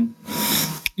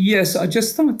yes, I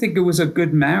just don't think it was a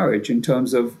good marriage in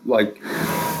terms of like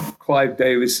Clive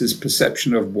Davis's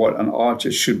perception of what an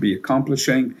artist should be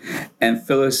accomplishing, and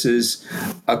Phyllis's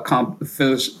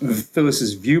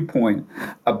viewpoint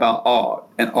about art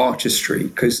and artistry.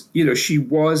 Because, she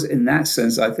was, in that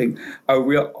sense, I think, a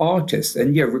real artist.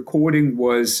 And recording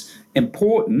was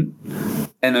important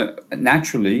and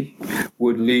naturally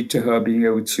would lead to her being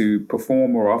able to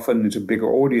perform more often into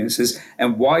bigger audiences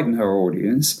and widen her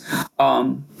audience.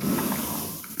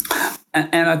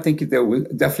 And I think there was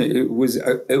definitely it was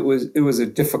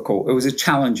a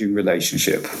challenging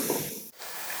relationship.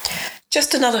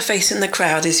 Just Another Face in the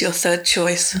Crowd is your third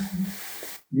choice.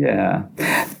 Yeah,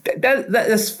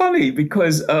 that's funny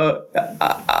because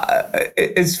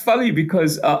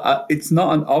it's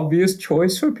not an obvious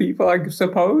choice for people, I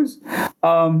suppose.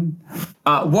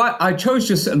 Why I chose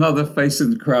Just Another Face in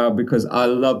the Crowd because I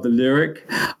love the lyric,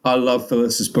 I love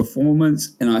Phyllis's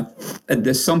performance, and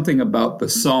there's something about the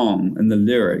song and the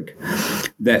lyric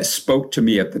that spoke to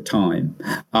me at the time.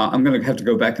 I'm going to have to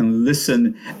go back and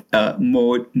listen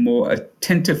more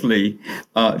attentively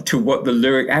to what the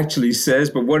lyric actually says,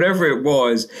 but whatever it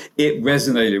was, it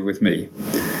resonated with me.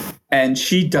 And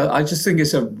she does. I just think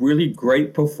it's a really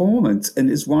great performance, and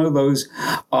it's one of those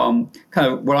kind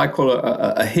of what I call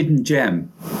a hidden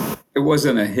gem. It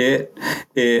wasn't a hit,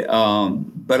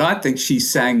 but I think she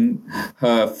sang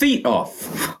her feet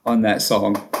off on that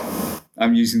song.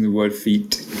 I'm using the word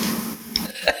feet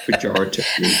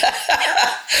pejoratively.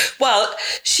 Well,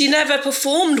 she never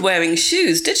performed wearing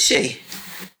shoes, did she?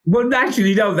 Well,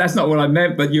 actually, no, that's not what I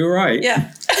meant, but you're right.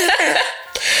 Yeah.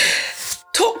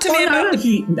 Talk to me about...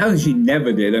 No, she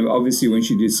never did. I mean, obviously, when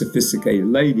she did Sophisticated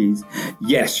Ladies,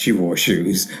 yes, she wore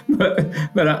shoes. But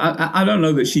I don't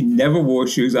know that she never wore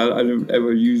shoes. I don't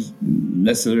ever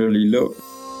necessarily look.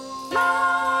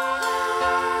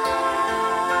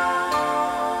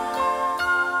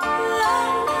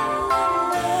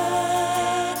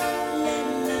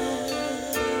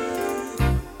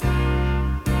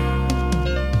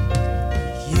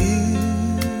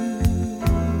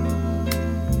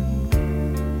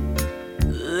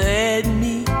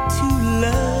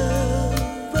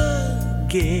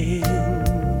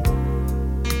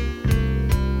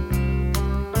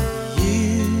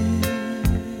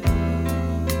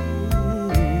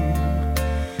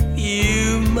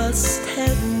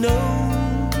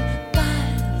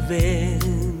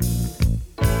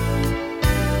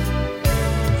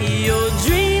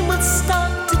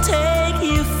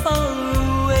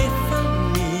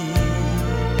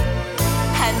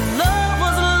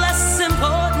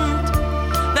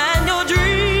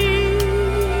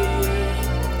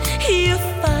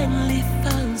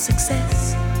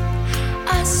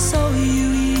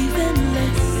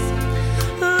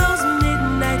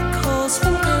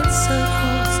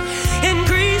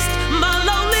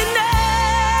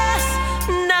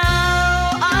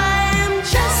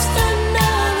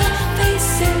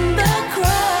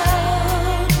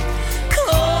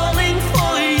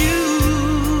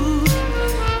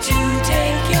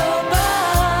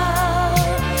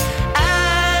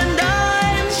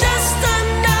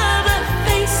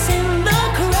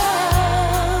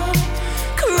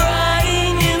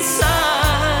 Crying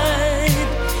inside.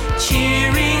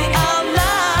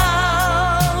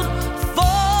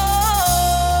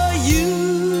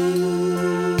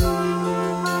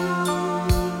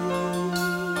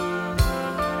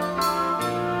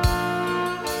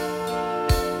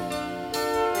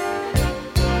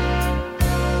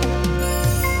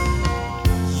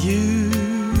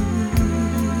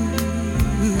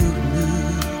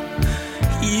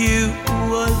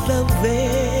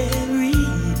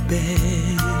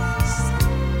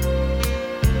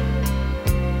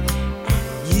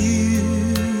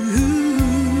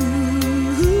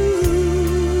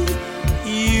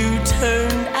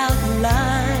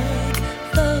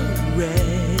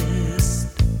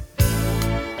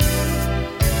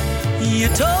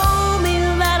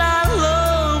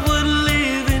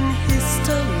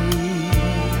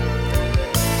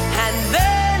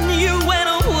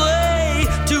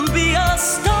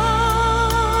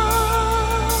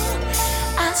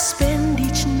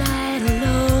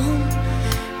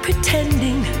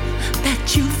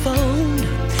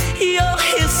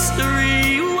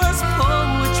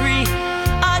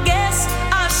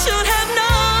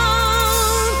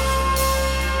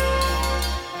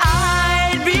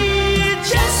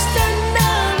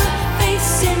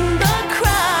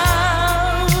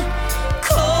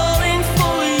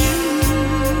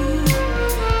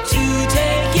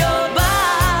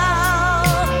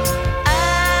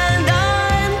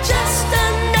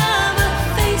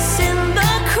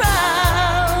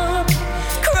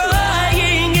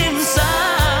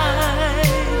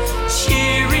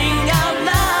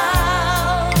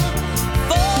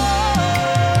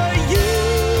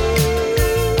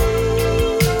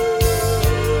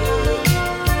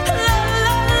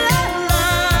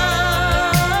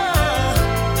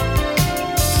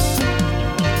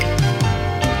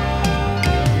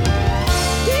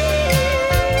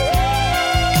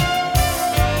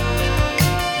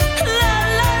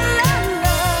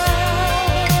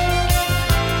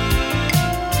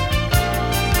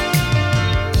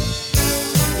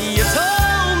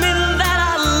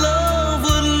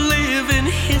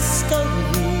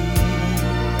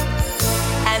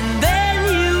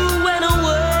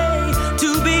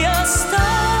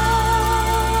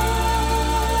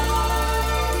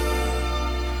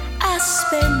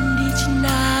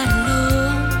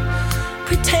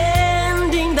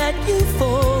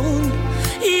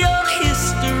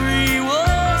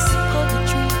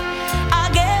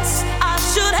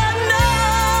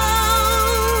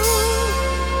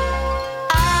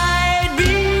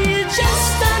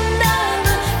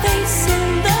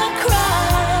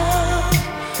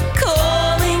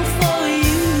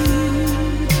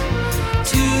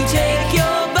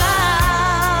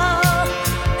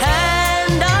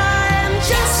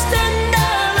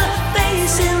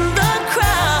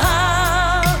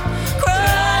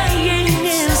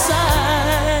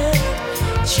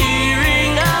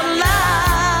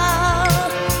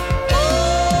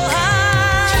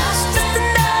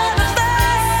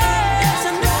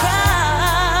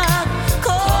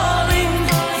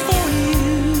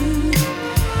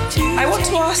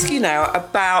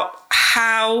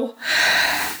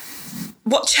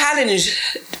 what challenge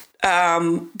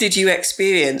did you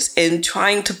experience in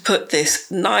trying to put this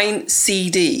 9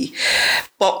 CD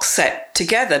box set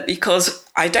together? Because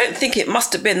I don't think it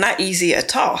must have been that easy a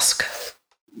task.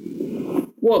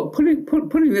 Well,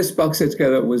 putting this box set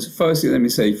together was, firstly, let me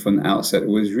say from the outset, it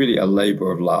was really a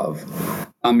labor of love.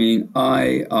 I mean,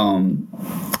 I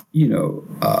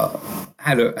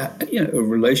had a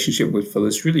relationship with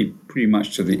Phyllis really pretty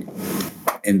much to the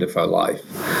end of her life.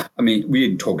 I mean, we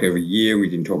didn't talk every year, we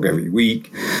didn't talk every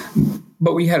week,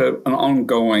 but we had an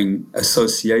ongoing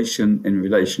association and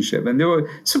relationship. And there were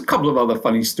some couple of other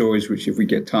funny stories, which if we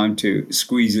get time to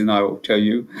squeeze in, I will tell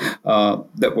you,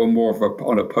 that were more of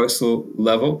on a personal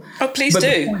level. Oh, please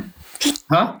do.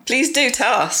 Huh? Please do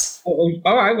tell us. Oh,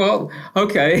 all right, well,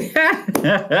 okay.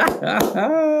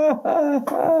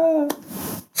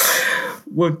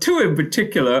 Well, two in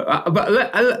particular, but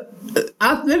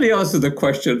let me answer the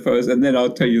question first, and then I'll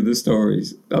tell you the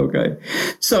stories. Okay.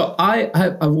 So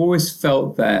I've always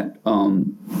felt that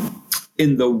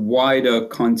in the wider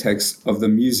context of the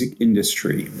music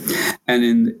industry,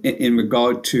 and in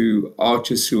regard to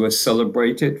artists who are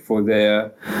celebrated for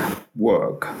their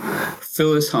work,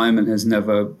 Phyllis Hyman has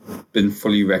never been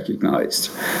fully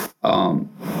recognized.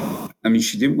 I mean,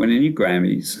 she didn't win any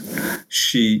Grammys.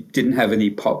 She didn't have any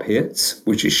pop hits,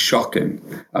 which is shocking.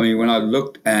 I mean, when I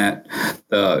looked at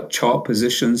the chart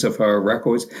positions of her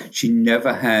records, she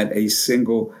never had a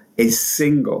single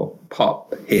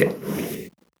pop hit.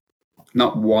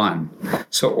 Not one.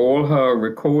 So all her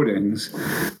recordings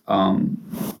and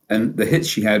the hits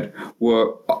she had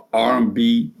were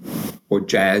R&B or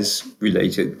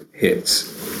jazz-related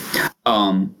hits.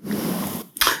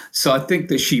 So I think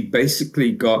that she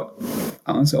basically got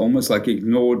almost like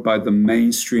ignored by the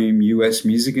mainstream U.S.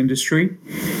 music industry.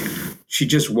 She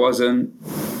just wasn't,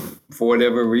 for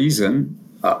whatever reason,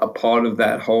 a part of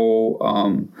that whole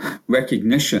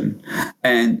recognition.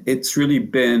 And it's really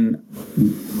been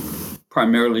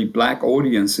primarily Black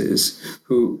audiences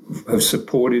who have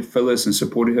supported Phyllis and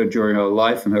supported her during her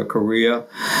life and her career.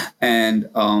 And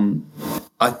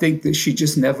I think that she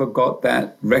just never got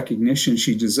that recognition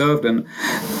she deserved. And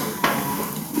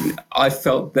I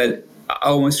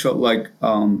almost felt like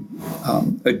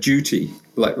a duty,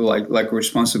 like a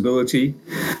responsibility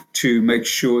to make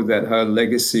sure that her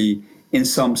legacy, in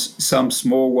some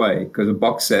small way, because a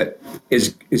box set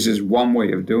is just one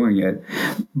way of doing it,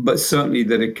 but certainly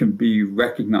that it can be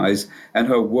recognized and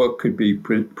her work could be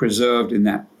preserved in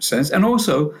that sense, and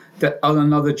also that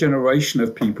another generation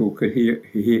of people could hear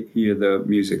the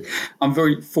music. I'm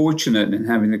very fortunate in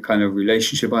having the kind of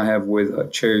relationship I have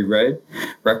with Cherry Red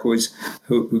Records,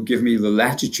 who give me the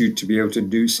latitude to be able to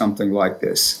do something like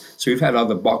this. So we've had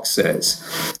other box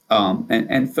sets,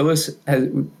 and Phyllis has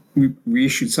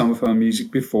reissued some of her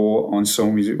music before on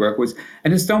SoulMusic Records,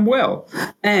 and it's done well.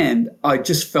 And I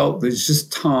just felt there's just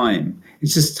time.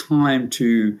 It's just time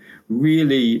to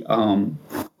really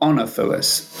honor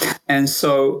Phyllis. And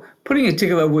so putting it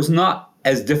together was not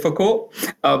as difficult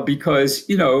because,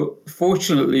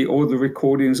 fortunately, all the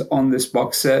recordings on this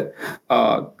box set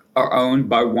are owned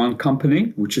by one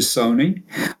company, which is Sony.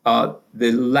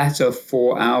 The latter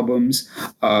 4 albums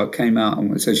came out,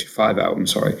 it's actually 5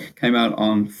 albums, came out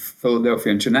on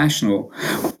Philadelphia International,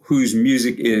 whose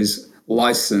music is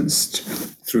licensed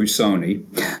through Sony.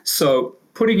 So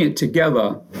putting it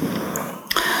together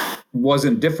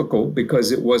wasn't difficult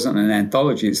because it wasn't an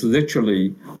anthology. It's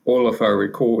literally all of her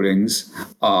recordings,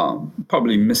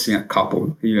 probably missing a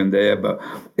couple here and there, but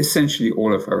essentially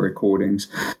all of her recordings.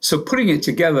 So putting it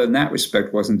together in that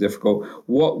respect wasn't difficult.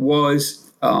 What was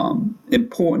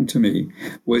important to me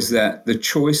was that the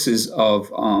choices of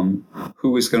who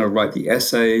was going to write the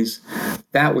essays,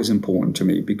 that was important to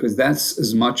me because that's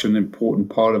as much an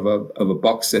important part of a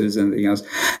box set as anything else.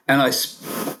 And I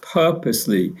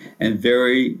purposely and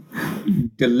very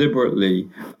deliberately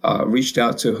reached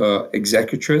out to her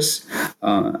executrix,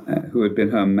 who had been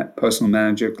her personal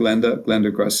manager,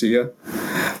 Glenda Gracia.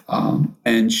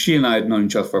 And she and I had known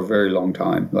each other for a very long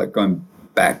time, like going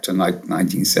back to like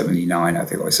 1979, I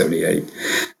think, or 78.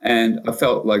 And I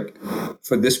felt like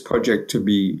for this project to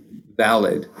be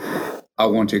valid, I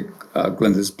wanted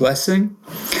Glenda's blessing,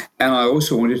 and I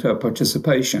also wanted her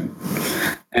participation.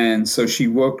 And so she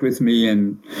worked with me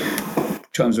in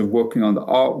terms of working on the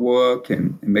artwork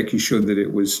and making sure that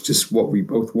it was just what we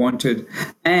both wanted.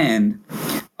 And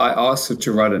I asked her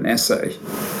to write an essay.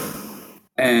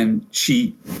 And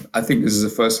I think this is the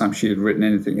first time she had written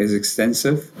anything as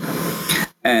extensive.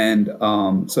 And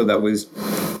so that was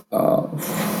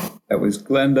That was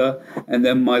Glenda. And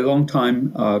then my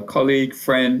longtime colleague,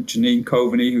 friend, Janine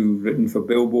Coveney, who'd written for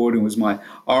Billboard and was my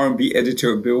R&B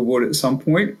editor at Billboard at some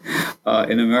point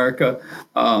in America.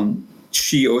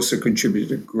 She also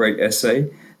contributed a great essay.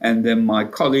 And then my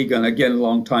colleague and again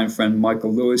longtime friend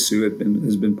Michael Lewis, who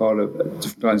has been part of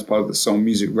different times part of the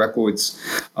SoulMusic Records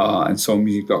and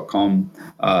SoulMusic.com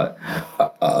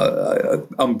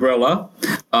umbrella.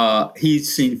 He'd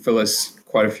seen Phyllis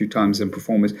quite a few times in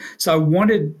performance. So I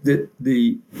wanted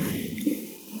the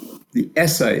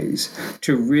essays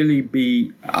to really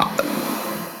be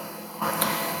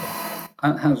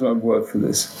how's the word for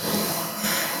this?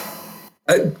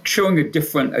 Showing a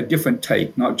different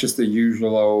take, not just the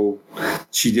usual,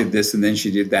 she did this and then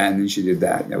she did that and then she did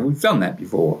that. We've done that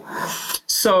before.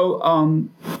 So,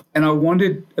 and I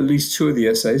wanted at least 2 of the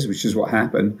essays, which is what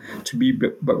happened, to be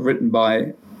written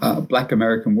by Black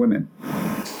American women.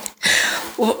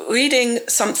 Well, reading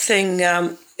something,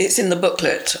 it's in the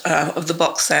booklet of the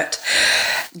box set,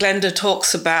 Glenda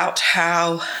talks about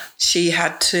how she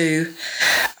had to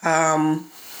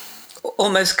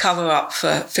almost cover up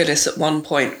for Phyllis at one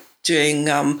point during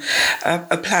a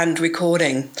planned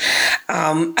recording.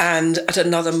 And at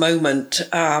another moment,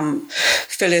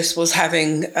 Phyllis was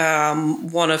having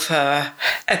one of her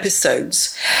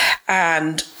episodes,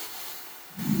 and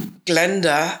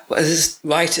Glenda was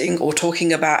writing or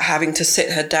talking about having to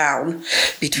sit her down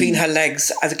between her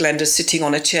legs as Glenda's sitting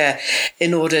on a chair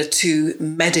in order to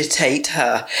meditate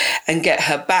her and get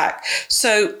her back.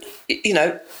 So,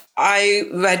 I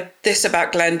read this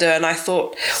about Glenda and I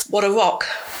thought, what a rock.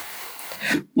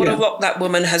 What a rock that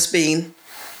woman has been.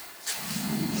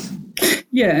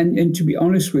 Yeah, and to be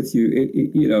honest with you,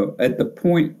 at the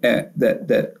point that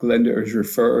Glenda is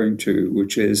referring to,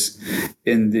 which is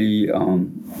in the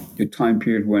time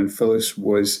period when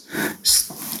Phyllis's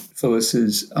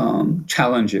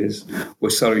challenges were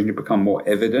starting to become more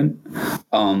evident,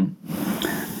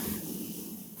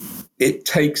 it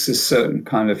takes a certain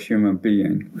kind of human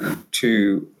being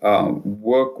to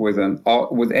work with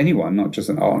anyone, not just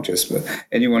an artist, but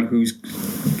anyone who's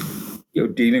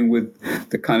dealing with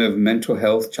the kind of mental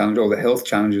health challenge or the health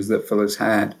challenges that Phyllis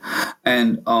had.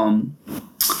 And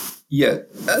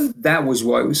that was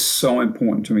why it was so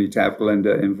important to me to have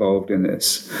Glenda involved in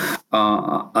this.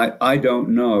 I don't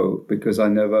know, because I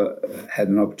never had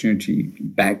an opportunity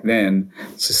back then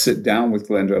to sit down with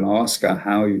Glenda and ask her,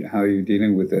 how are you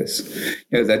dealing with this?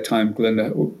 At that time,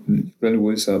 Glenda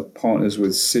was partners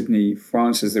with Sidney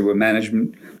Francis. They were a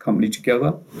management company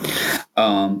together.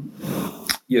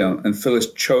 And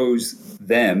Phyllis chose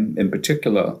them in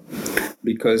particular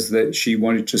because she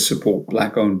wanted to support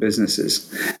Black-owned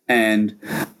businesses, and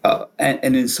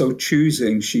in so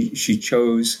choosing, she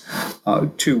chose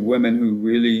 2 women who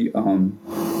really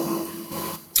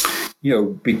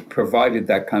provided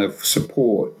that kind of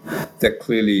support that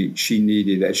clearly she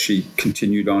needed as she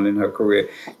continued on in her career.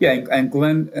 Yeah, and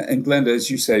Glenda, as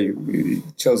you say,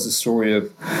 tells the story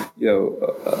of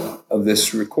of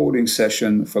this recording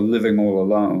session for "Living All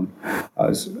Alone."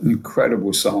 It's an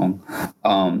incredible song,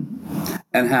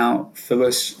 and how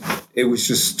Phyllis, it was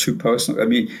just too personal. I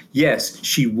mean, yes,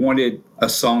 she wanted a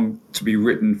song to be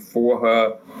written for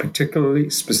her,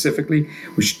 specifically,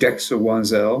 which Dexter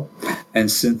Wansell and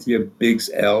Cynthia Biggs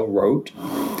L wrote.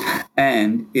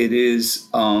 And it is,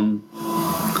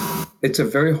 it's a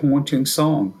very haunting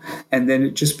song. And then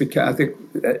it just became, I think,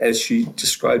 as she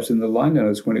describes in the line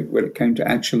notes, when it came to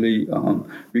actually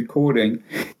recording,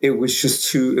 it was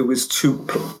too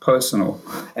personal.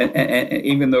 And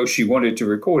even though she wanted to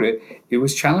record it, it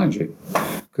was challenging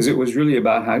because it was really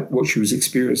about what she was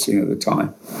experiencing at the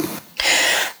time.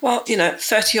 Well,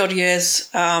 30 odd years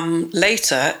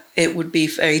later, it would be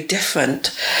very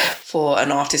different for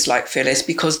an artist like Phyllis,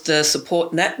 because the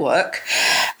support network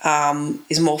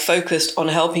is more focused on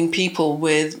helping people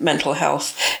with mental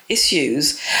health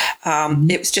issues.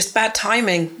 It was just bad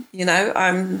timing, I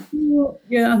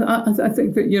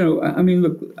think that,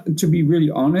 look, to be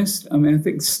really honest, I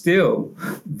think still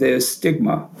there's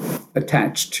stigma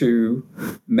attached to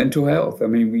mental health. I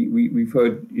mean, we've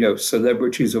heard,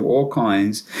 celebrities of all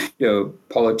kinds,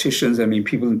 politicians,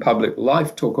 people in public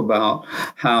life talk about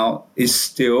how there's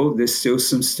still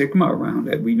some stigma around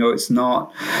it. We know it's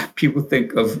not, people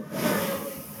think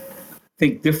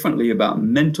differently about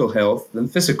mental health than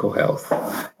physical health.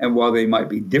 And while they might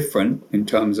be different in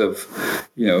terms of,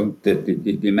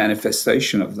 the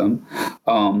manifestation of them,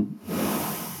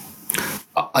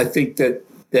 I think that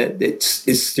it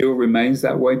still remains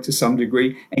that way to some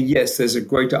degree. And yes, there's a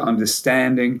greater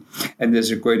understanding and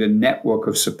there's a greater network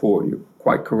of support. You're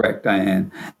quite correct,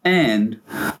 Diane. And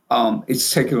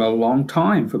it's taken a long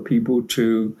time for people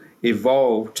to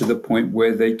evolve to the point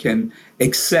where they can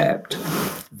accept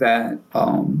that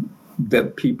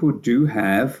that people do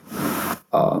have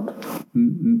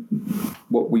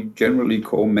what we generally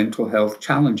call mental health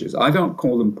challenges. I don't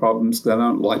call them problems because I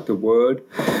don't like the word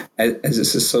as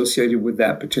it's associated with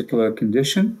that particular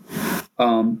condition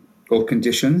or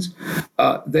conditions.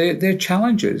 They're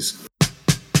challenges.